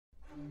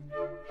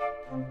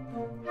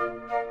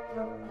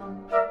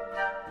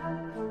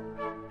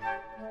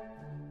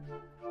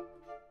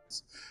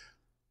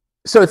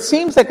So it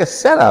seems like a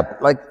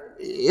setup, like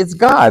it's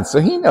God, so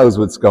he knows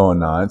what's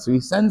going on. So he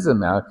sends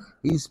them out,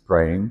 he's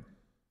praying,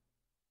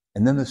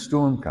 and then the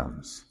storm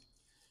comes.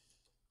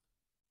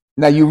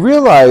 Now you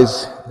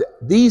realize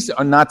these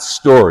are not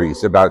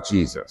stories about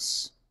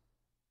Jesus.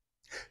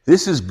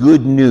 This is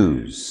good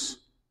news.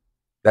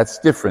 That's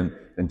different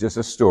than just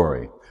a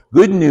story.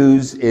 Good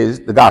news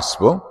is the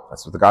gospel.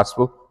 That's what the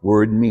gospel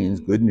word means,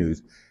 good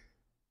news.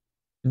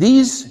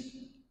 These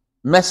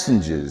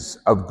messages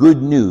of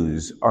good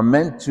news are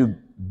meant to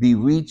be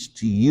reached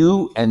to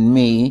you and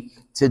me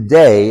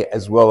today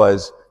as well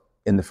as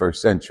in the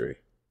first century.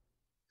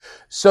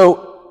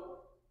 So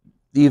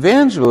the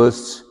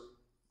evangelists,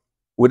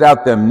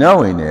 without them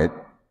knowing it,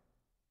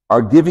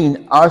 are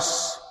giving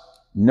us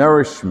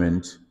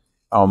nourishment,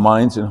 our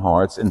minds and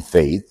hearts and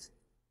faith,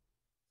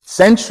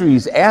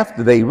 centuries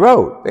after they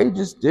wrote. They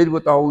just did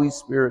what the Holy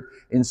Spirit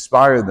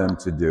inspired them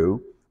to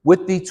do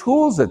with the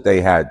tools that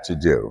they had to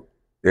do.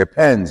 Their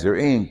pens, their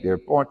ink, their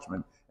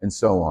parchment, and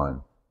so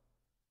on.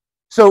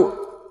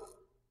 So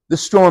the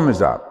storm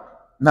is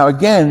up. Now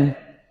again,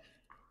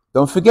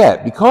 don't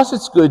forget, because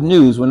it's good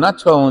news, we're not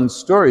telling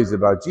stories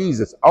about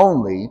Jesus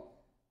only.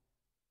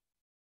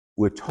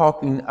 We're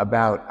talking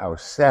about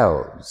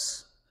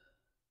ourselves.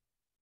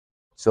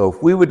 So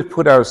if we were to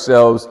put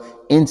ourselves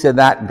into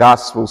that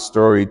gospel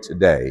story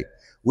today,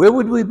 where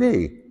would we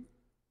be?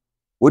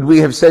 Would we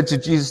have said to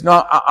Jesus,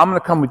 no, I'm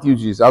going to come with you,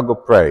 Jesus, I'll go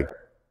pray.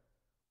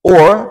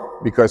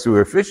 Or, because we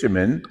were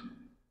fishermen,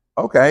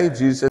 okay,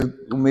 Jesus said,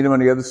 we'll meet him on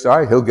the other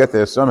side. He'll get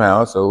there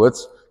somehow, so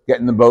let's get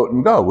in the boat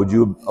and go. Would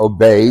you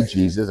obey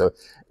Jesus?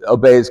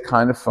 Obey is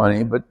kind of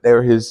funny, but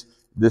they're his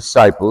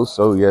disciples.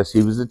 So yes,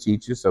 he was a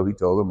teacher, so he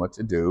told them what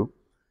to do.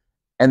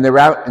 And they're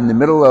out in the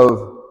middle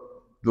of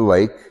the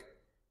lake.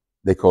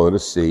 They call it a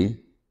sea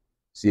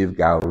of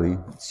Galilee.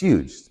 It's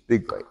huge, it's a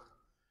big lake.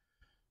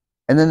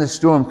 And then the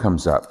storm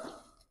comes up.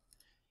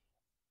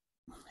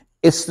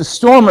 It's the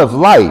storm of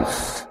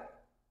life.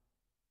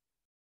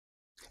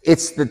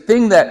 It's the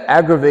thing that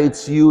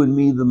aggravates you and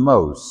me the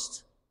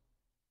most.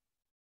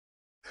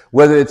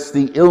 Whether it's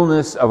the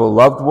illness of a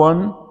loved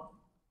one,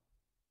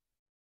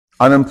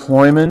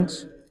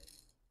 unemployment,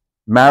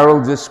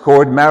 marital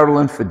discord, marital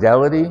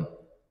infidelity,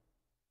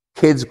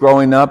 kids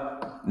growing up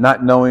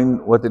not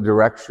knowing what the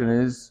direction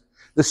is.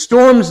 The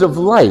storms of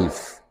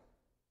life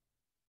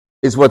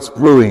is what's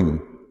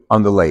brewing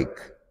on the lake.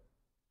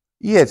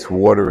 Yeah, it's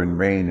water and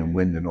rain and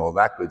wind and all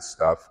that good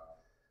stuff.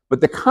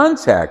 But the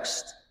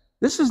context,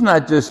 this is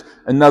not just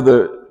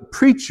another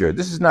preacher.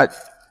 This is not,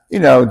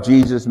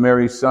 Jesus,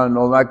 Mary's son,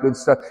 all that good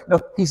stuff. No,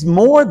 he's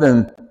more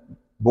than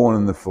born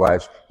in the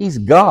flesh. He's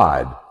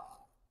God.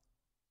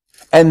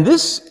 And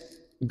this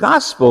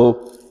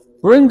gospel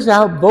brings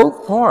out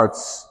both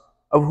parts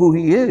of who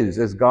he is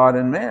as God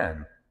and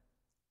man.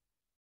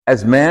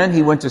 As man,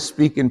 he went to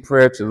speak in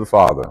prayer to the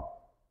Father.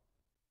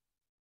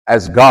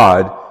 As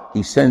God,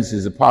 he sends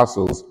his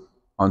apostles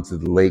onto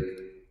the lake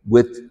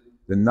with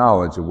the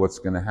knowledge of what's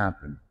going to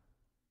happen.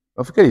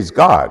 Don't forget, he's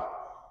God.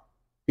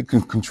 He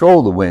can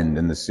control the wind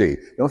and the sea.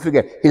 Don't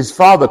forget, his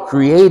Father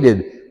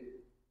created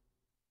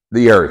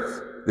the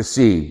earth, the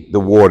sea, the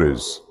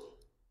waters.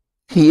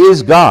 He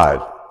is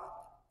God.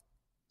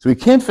 So we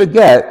can't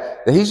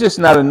forget that he's just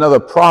not another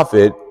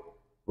prophet,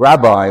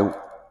 rabbi,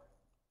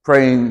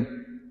 praying,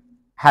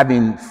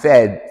 having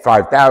fed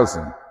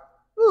 5,000.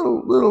 A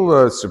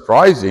little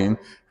surprising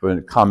for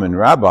a common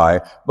rabbi,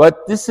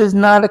 but this is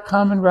not a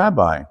common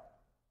rabbi.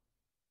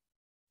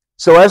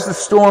 So as the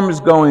storm is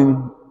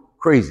going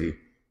crazy,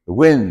 the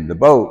wind, the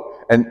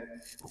boat, and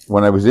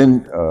when I was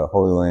in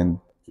Holy Land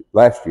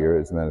last year,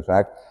 as a matter of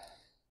fact,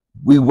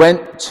 we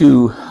went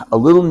to a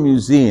little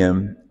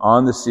museum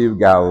on the Sea of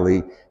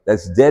Galilee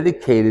that's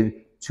dedicated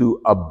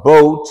to a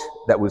boat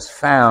that was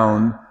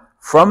found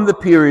from the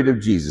period of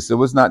Jesus. It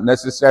was not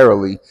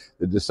necessarily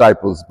the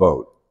disciples'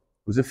 boat.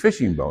 It was a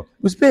fishing boat.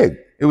 It was big.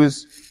 It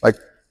was like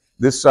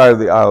this side of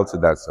the aisle to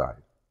that side.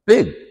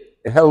 Big.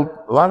 It held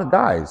a lot of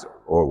guys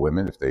or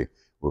women if they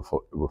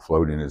were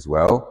floating as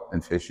well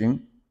and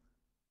fishing.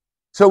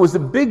 So it was a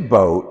big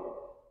boat,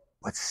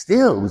 but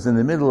still it was in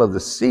the middle of the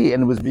sea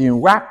and it was being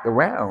whacked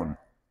around.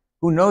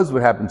 Who knows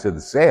what happened to the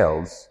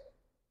sails?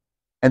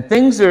 And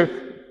things are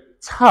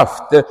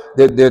tough.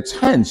 They're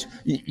tense.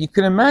 You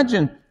can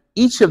imagine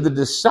each of the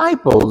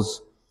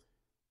disciples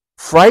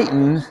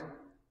frightened,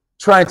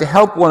 trying to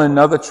help one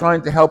another,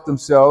 trying to help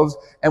themselves.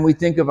 And we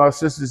think of our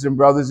sisters and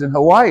brothers in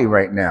Hawaii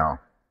right now.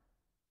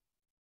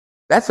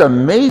 That's a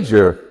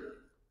major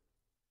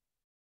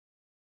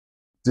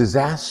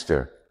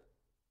disaster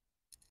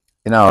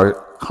in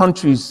our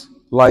country's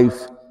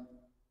life,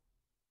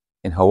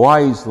 in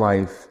Hawaii's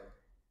life,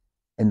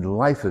 and the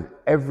life of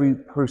every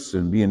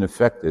person being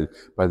affected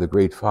by the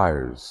great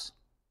fires.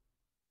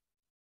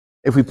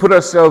 If we put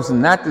ourselves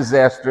in that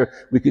disaster,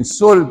 we can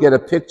sort of get a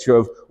picture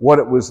of what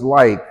it was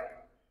like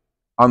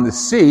on the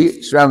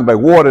sea, surrounded by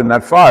water,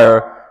 not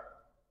fire,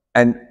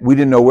 and we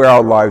didn't know where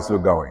our lives were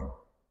going.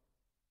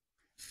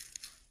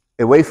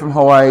 away from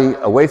Hawaii,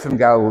 away from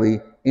Galilee,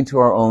 into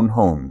our own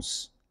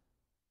homes.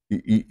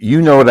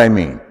 You know what I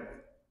mean.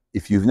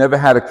 If you've never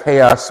had a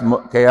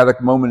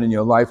chaotic moment in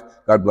your life,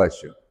 God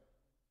bless you.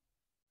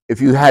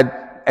 If you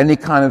had any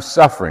kind of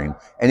suffering,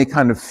 any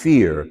kind of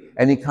fear,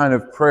 any kind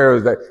of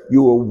prayers that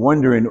you were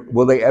wondering,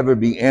 will they ever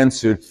be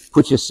answered,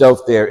 put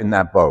yourself there in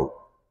that boat.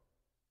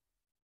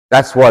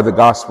 That's why the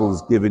gospel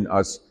is giving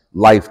us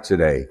life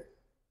today.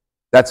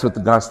 That's what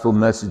the gospel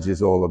message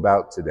is all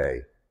about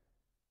today.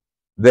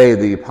 They,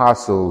 the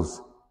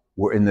apostles,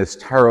 were in this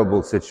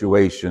terrible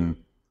situation,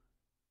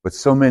 but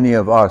so many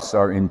of us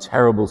are in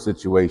terrible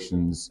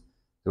situations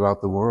throughout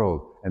the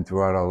world and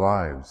throughout our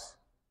lives.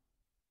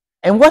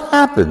 And what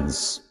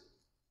happens?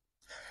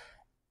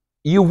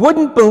 You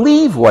wouldn't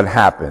believe what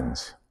happened.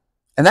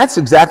 And that's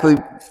exactly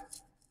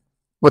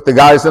what the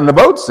guys on the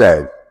boat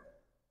said.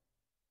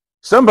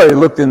 Somebody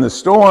looked in the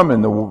storm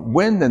and the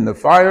wind and the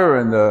fire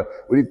and the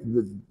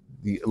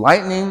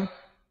lightning,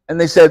 and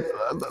they said,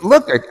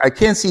 look, I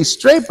can't see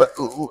straight, but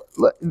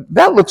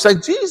that looks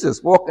like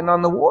Jesus walking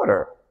on the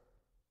water.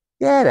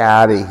 Get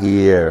out of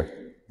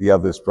here, the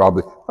others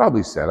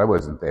probably said. I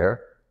wasn't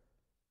there.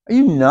 Are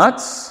you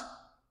nuts?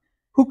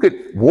 Who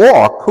could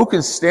walk? Who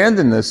can stand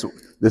in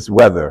this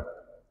weather?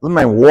 Let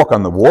me walk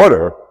on the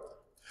water.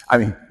 I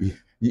mean,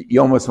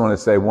 you almost want to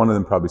say, one of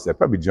them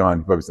probably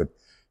John, probably said,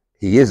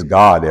 he is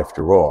God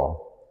after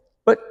all.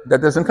 But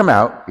that doesn't come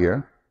out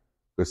here,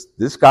 because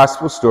this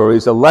gospel story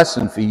is a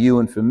lesson for you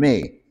and for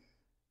me,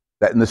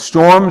 that in the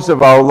storms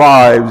of our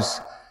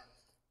lives,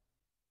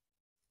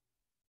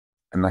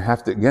 and I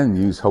have to again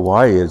use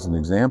Hawaii as an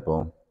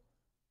example,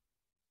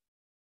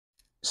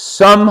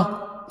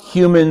 some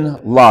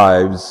human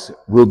lives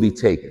will be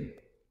taken.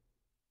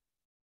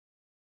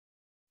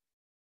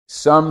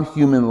 Some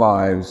human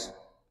lives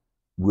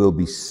will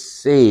be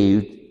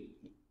saved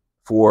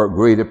for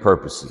greater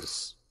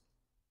purposes.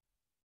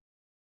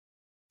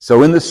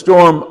 So in the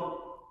storm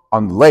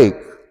on the lake,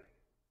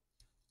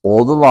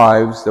 all the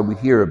lives that we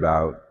hear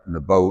about in the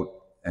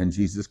boat and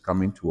Jesus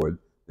coming toward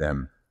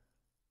them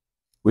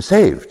were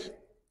saved,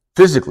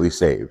 physically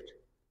saved.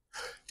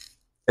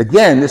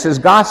 Again, this is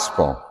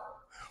gospel.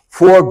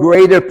 For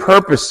greater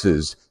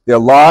purposes. Their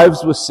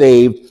lives were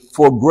saved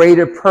for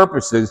greater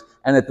purposes.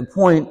 And at the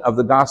point of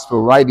the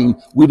gospel writing,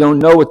 we don't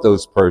know what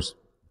those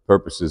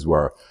purposes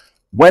were.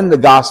 When the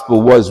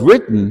gospel was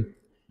written,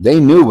 they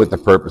knew what the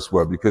purpose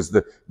were, because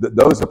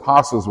those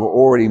apostles were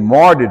already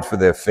martyred for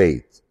their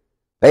faith.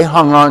 They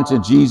hung on to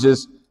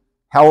Jesus,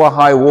 hell or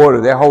high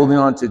water. They're holding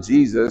on to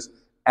Jesus,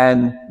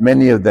 and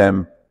many of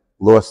them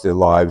lost their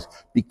lives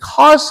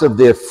because of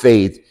their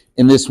faith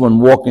in this one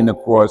walking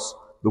across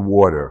the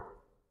water.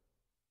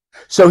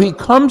 So he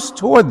comes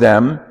toward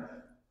them,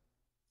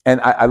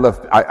 and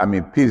I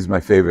mean, Peter's my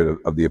favorite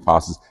of the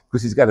apostles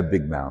because he's got a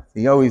big mouth.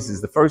 He always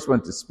is the first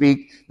one to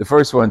speak, the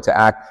first one to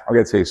act. I'm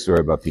going to tell you a story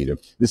about Peter.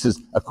 This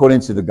is according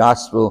to the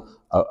Gospel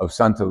of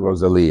Santa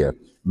Rosalia,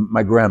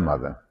 my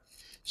grandmother.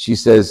 She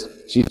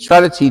says, she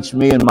tried to teach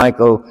me and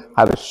Michael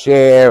how to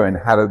share and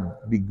how to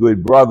be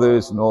good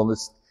brothers and all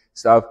this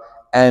stuff.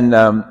 And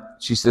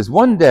she says,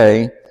 one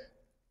day,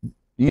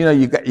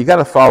 you got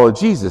to follow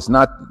Jesus,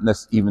 not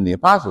even the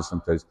apostles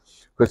sometimes.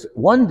 Because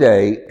one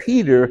day,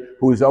 Peter,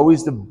 who was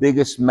always the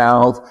biggest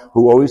mouth,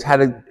 who always had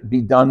to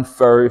be done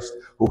first,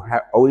 who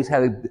always had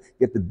to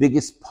get the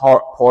biggest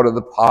part of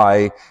the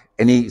pie,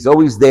 and he's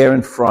always there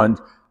in front,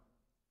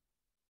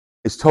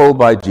 is told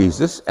by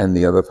Jesus and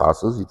the other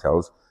apostles, he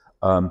tells,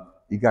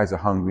 you guys are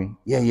hungry?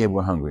 Yeah,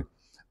 we're hungry.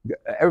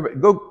 Everybody,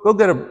 go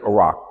get a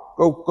rock.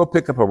 Go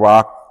pick up a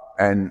rock,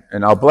 and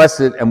I'll bless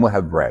it, and we'll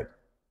have bread.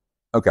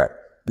 Okay.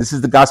 This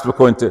is the gospel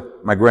according to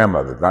my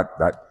grandmother, not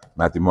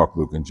Matthew, Mark,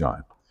 Luke, and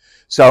John.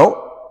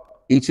 So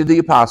each of the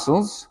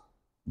apostles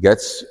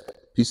gets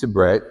a piece of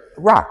bread,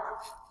 a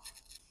rock.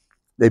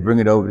 They bring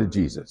it over to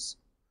Jesus.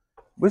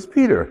 Where's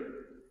Peter?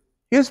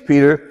 Here's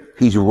Peter.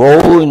 He's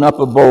rolling up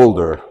a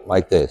boulder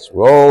like this,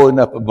 rolling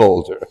up a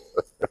boulder.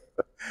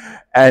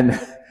 and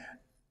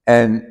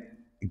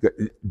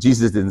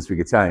Jesus didn't speak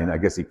Italian. I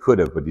guess he could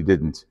have, but he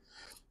didn't.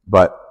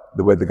 But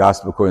the way the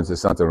gospel according to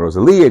Santa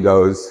Rosalia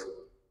goes,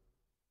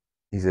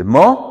 he said,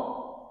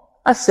 Mo,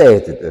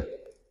 accetate.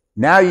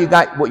 Now you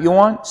got what you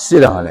want?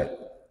 Sit on it.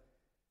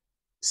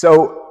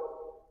 So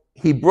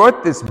he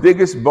brought this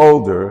biggest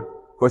boulder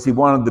because he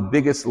wanted the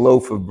biggest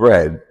loaf of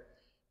bread.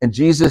 And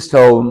Jesus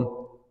told him,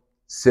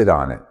 sit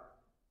on it.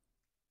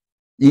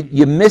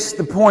 You missed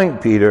the point,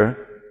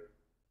 Peter.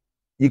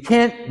 You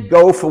can't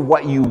go for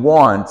what you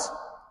want.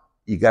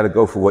 You got to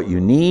go for what you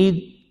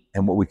need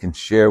and what we can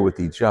share with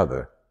each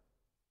other.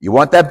 You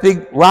want that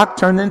big rock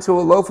turned into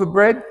a loaf of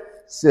bread?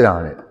 Sit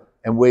on it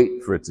and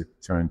wait for it to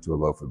turn to a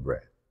loaf of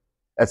bread.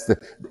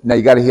 Now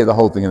you got to hear the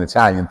whole thing in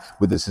Italian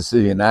with the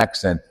Sicilian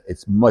accent.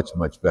 It's much,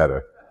 much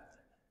better.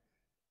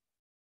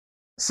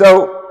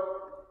 So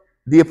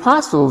the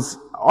apostles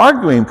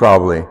arguing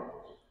probably.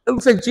 It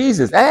looks like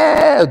Jesus.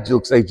 It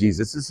looks like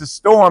Jesus. It's a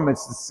storm.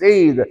 It's the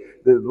sea,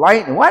 the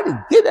lightning. Why did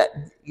you get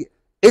it?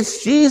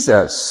 It's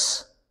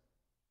Jesus.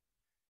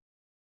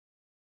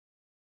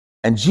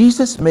 And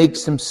Jesus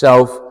makes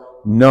himself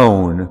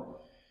known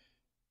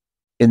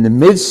in the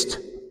midst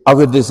of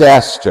a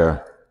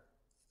disaster.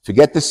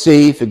 Forget the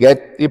sea,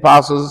 forget the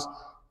apostles.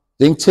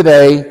 Think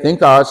today,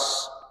 think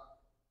us.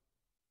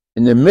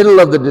 In the middle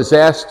of the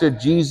disaster,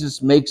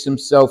 Jesus makes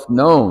himself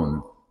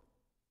known.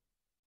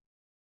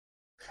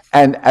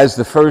 And as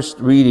the first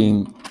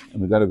reading,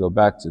 and we've got to go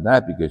back to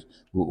that because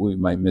we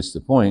might miss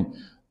the point,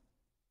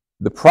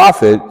 the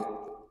prophet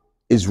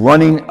is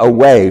running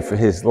away for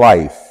his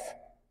life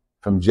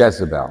from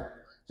Jezebel.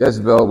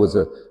 Jezebel was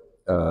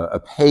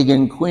a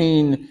pagan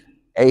queen.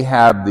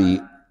 Ahab,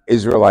 the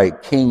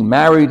Israelite king,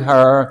 married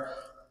her,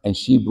 and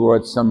she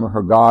brought some of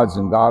her gods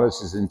and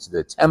goddesses into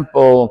the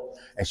temple,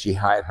 and she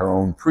hired her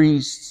own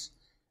priests,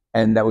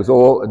 and that was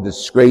all a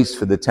disgrace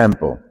for the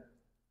temple.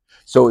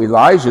 So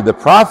Elijah, the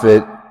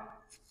prophet,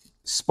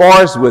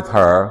 spars with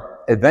her,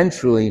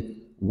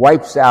 eventually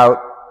wipes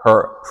out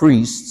her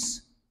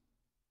priests,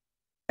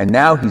 and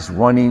now he's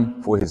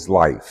running for his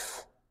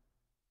life.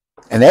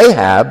 And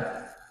Ahab,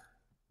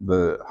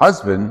 the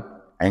husband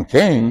and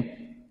king,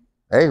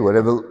 hey,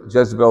 whatever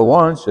Jezebel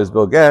wants,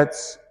 Jezebel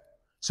gets.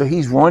 So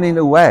he's running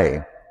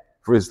away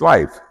for his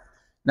life.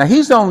 Now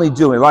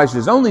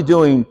Elijah's only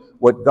doing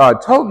what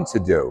God told him to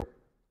do.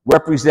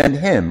 Represent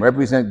him,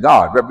 represent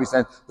God,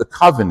 represent the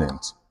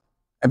covenant,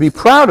 and be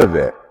proud of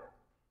it.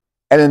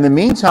 And in the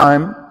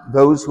meantime,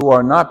 those who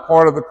are not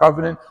part of the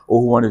covenant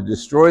or who want to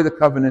destroy the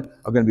covenant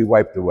are going to be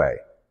wiped away.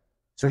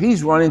 So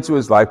he's running to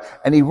his life,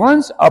 and he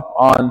runs up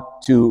on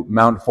to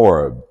Mount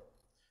Horeb.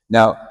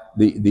 Now,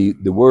 the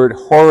word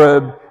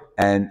Horeb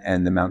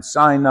and the Mount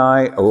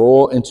Sinai are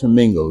all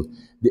intermingled.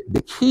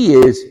 The key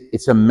is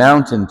it's a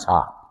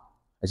mountaintop.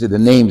 I said the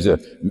names are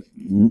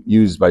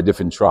used by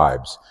different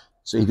tribes.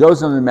 So he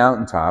goes on the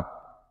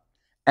mountaintop,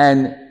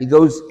 and he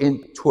goes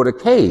in toward a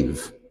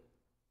cave.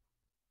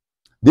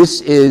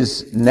 This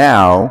is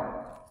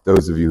now,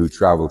 those of you who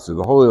travel to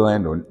the Holy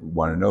Land or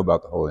want to know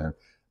about the Holy Land,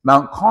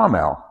 Mount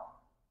Carmel,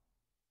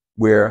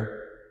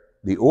 where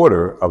the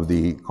order of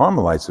the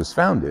Carmelites was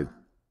founded.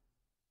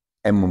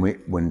 And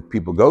when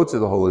people go to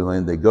the Holy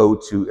Land, they go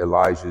to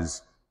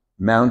Elijah's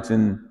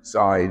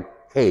mountainside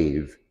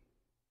cave,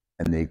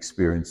 and they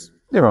experience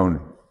their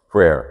own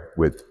prayer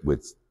with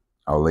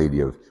Our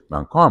Lady of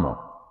Mount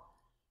Carmel.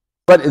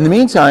 But in the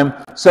meantime,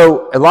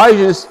 so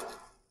Elijah's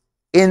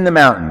in the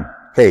mountain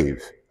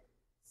cave,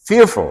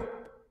 fearful.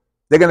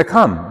 They're going to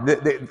come.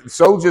 The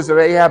soldiers of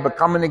Ahab are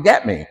coming to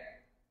get me.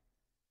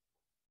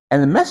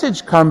 And the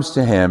message comes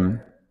to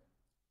him,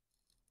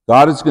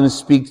 God is going to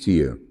speak to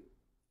you.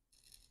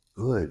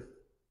 Good.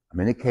 I'm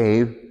in a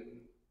cave.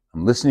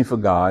 I'm listening for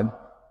God.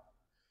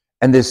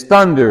 And there's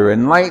thunder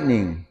and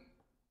lightning.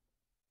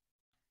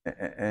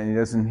 And he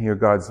doesn't hear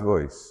God's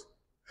voice.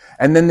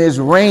 And then there's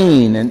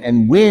rain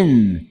and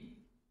wind.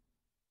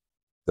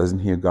 Doesn't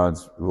hear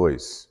God's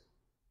voice.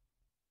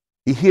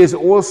 He hears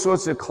all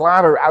sorts of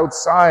clatter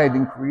outside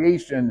in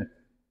creation.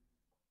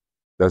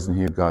 Doesn't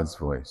hear God's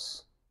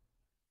voice.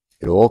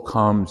 It all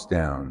calms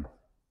down.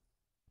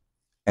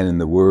 And in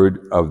the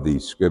word of the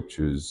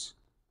scriptures,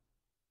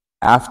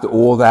 after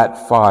all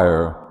that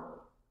fire,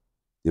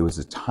 there was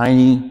a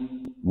tiny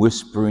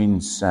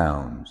whispering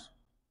sound.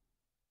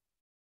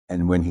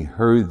 And when he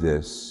heard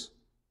this,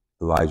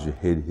 Elijah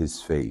hid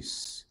his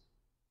face.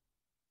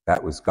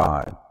 That was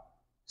God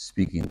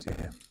speaking to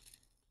him.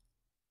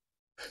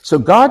 So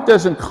God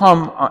doesn't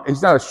come,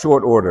 he's not a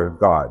short order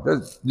God.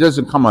 He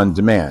doesn't come on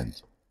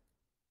demand.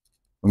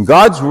 When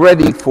God's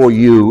ready for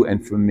you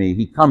and for me,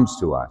 he comes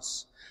to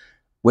us.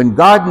 When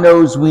God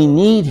knows we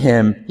need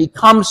him, he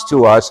comes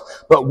to us,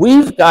 but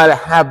we've got to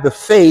have the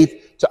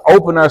faith to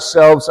open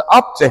ourselves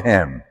up to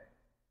him,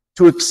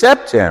 to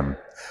accept him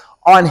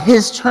on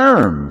his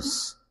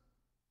terms,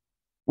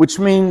 which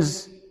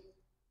means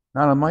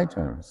not on my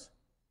terms.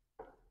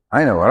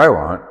 I know what I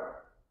want,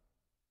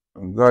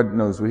 and God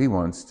knows what he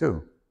wants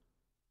too.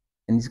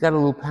 And he's got a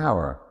little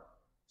power,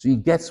 so he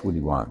gets what he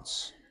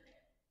wants.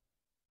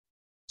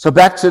 So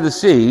back to the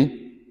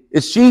sea,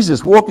 it's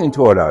Jesus walking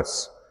toward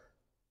us.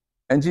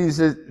 And Jesus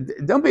says,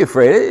 don't be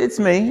afraid, it's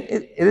me,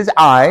 it is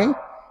I.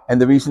 And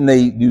the reason they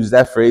use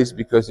that phrase is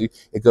because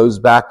it goes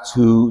back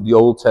to the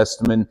Old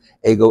Testament,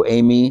 ego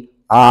eimi,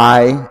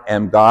 I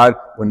am God.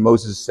 When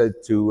Moses said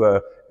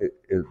to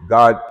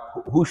God,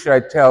 who should I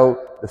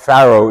tell the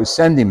Pharaoh is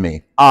sending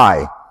me?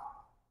 I.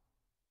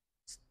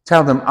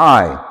 Tell them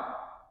I.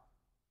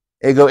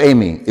 Ego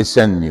eimi is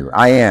sending you.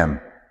 I am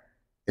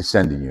is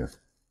sending you.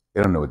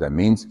 They don't know what that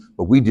means,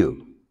 but we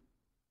do.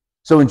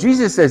 So when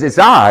Jesus says, it's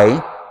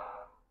I,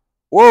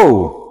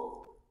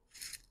 whoa,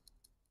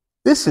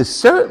 this is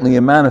certainly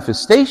a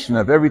manifestation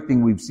of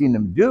everything we've seen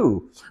him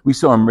do. We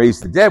saw him raise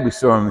the dead. We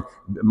saw him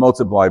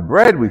multiply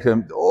bread. We saw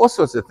him do all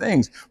sorts of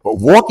things. But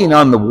walking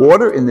on the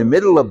water in the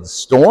middle of the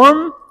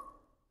storm,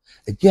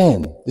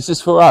 again, this is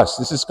for us.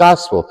 This is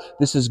gospel.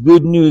 This is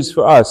good news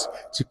for us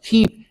to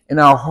keep in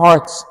our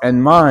hearts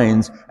and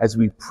minds as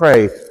we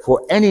pray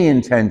for any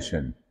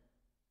intention,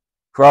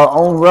 for our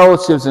own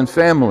relatives and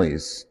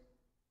families,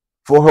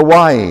 for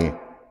Hawaii,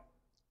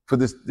 for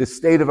the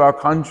state of our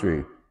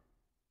country.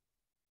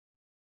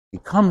 He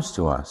comes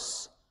to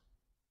us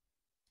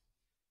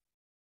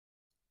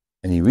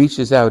And he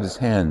reaches out his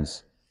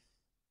hands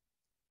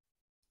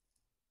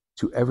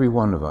to every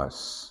one of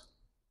us.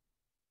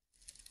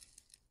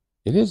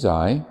 It is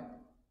I.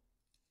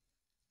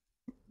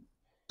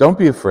 Don't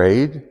be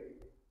afraid.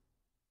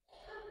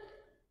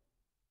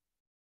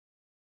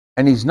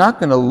 And he's not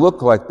going to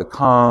look like the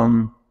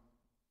calm,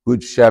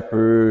 good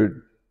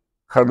shepherd,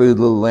 cuddly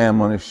little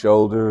lamb on his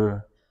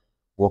shoulder,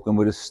 walking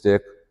with a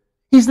stick.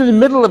 He's in the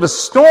middle of a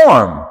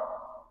storm.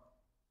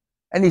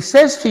 And he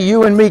says to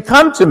you and me,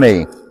 come to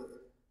me.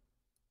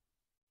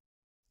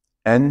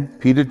 And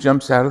Peter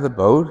jumps out of the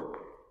boat,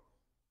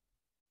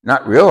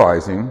 not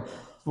realizing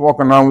he's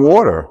walking on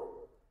water.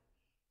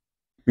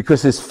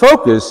 Because his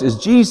focus is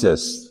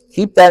Jesus.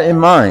 Keep that in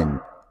mind.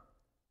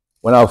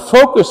 When our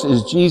focus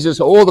is Jesus,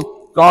 all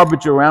the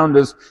garbage around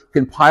us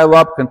can pile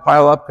up.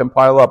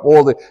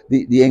 All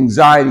the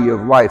anxiety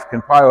of life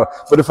can pile up.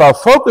 But if our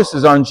focus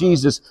is on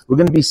Jesus, we're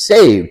going to be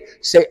saved.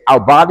 Say, our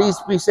bodies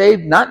be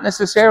saved? Not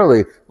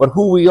necessarily, but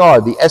who we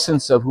are, the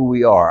essence of who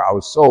we are,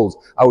 our souls,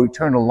 our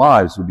eternal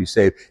lives will be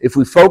saved if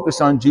we focus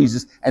on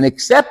Jesus and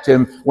accept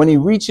him when he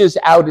reaches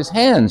out his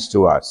hands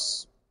to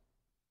us.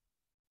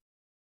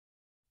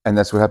 And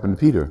that's what happened to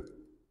Peter.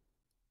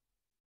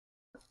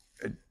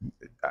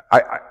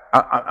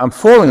 I'm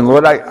falling,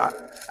 Lord.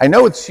 I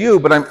know it's you,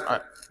 but I'm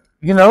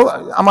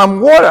on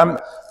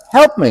water.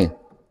 Help me.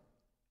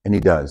 And he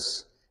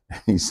does.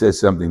 He says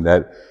something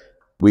that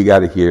we got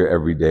to hear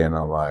every day in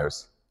our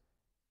lives.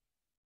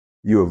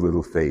 You have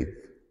little faith.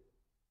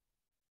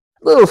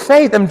 Little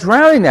faith? I'm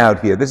drowning out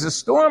here. There's a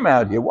storm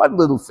out here. What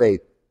little faith?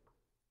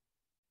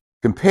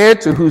 Compared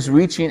to who's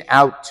reaching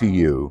out to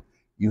you,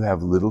 you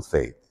have little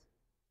faith.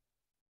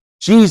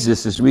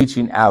 Jesus is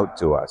reaching out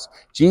to us.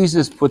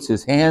 Jesus puts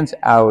his hands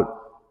out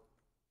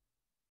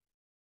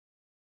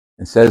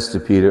and says to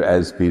Peter,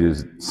 as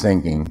Peter's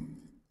sinking,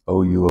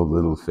 "Oh, you of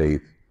little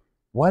faith,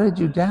 why did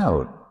you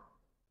doubt?"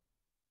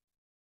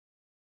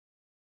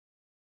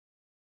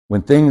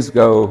 When things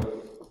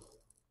go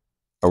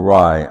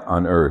awry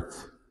on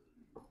earth,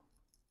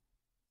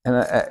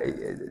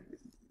 and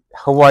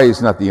Hawaii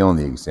is not the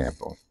only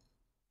example.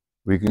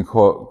 We can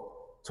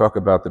talk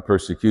about the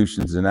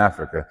persecutions in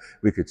Africa.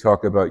 We could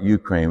talk about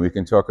Ukraine. We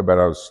can talk about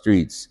our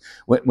streets.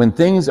 When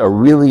things are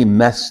really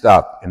messed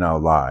up in our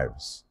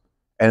lives,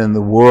 and in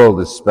the world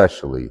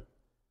especially,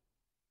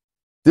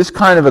 this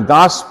kind of a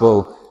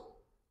gospel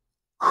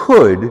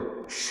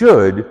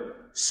should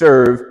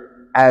serve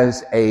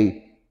as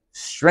a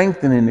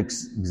strengthening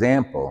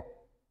example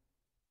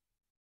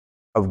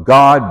of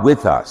God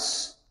with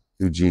us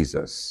through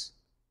Jesus.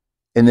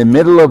 In the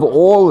middle of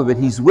all of it,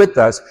 he's with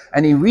us,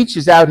 and he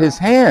reaches out his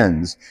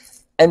hands.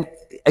 And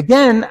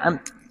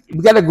again, we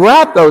got to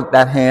grab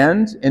that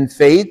hand in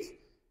faith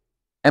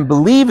and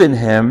believe in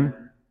him.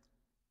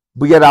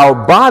 We get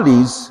our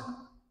bodies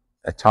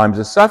at times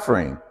are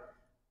suffering.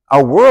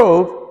 Our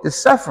world is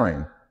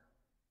suffering.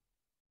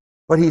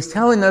 But he's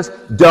telling us,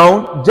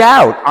 don't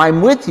doubt,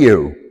 I'm with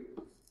you.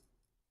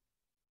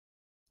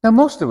 Now,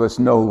 most of us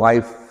know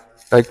life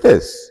like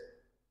this.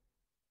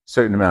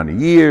 Certain amount of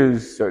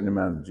years, certain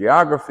amount of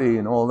geography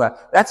and all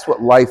that. That's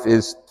what life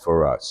is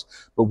for us.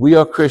 But we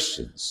are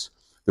Christians.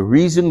 The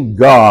reason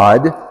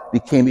God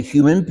became a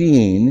human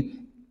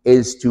being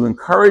is to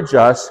encourage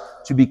us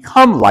to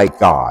become like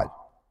God,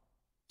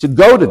 to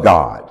go to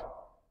God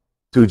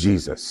through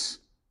Jesus.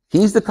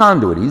 He's the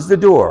conduit. He's the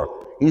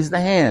door. He's the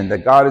hand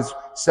that God is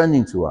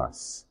sending to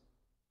us.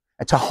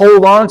 And to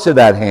hold on to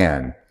that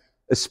hand,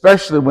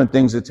 especially when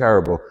things are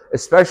terrible,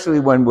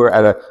 especially when we're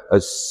at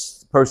a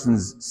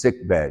person's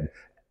sick bed,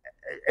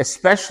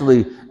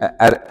 especially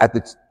at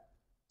the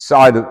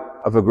side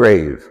of a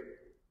grave.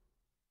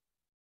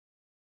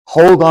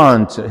 Hold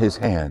on to his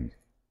hand.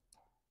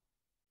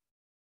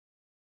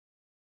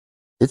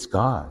 It's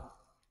God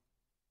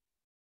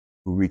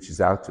who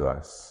reaches out to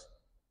us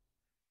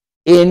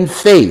in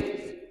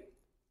faith.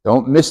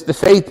 Don't miss the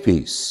faith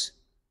piece.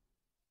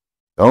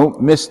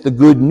 Don't miss the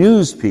good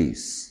news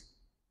piece.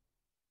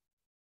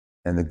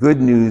 And the good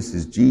news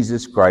is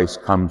Jesus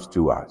Christ comes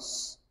to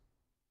us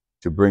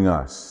to bring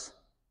us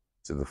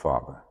to the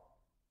Father.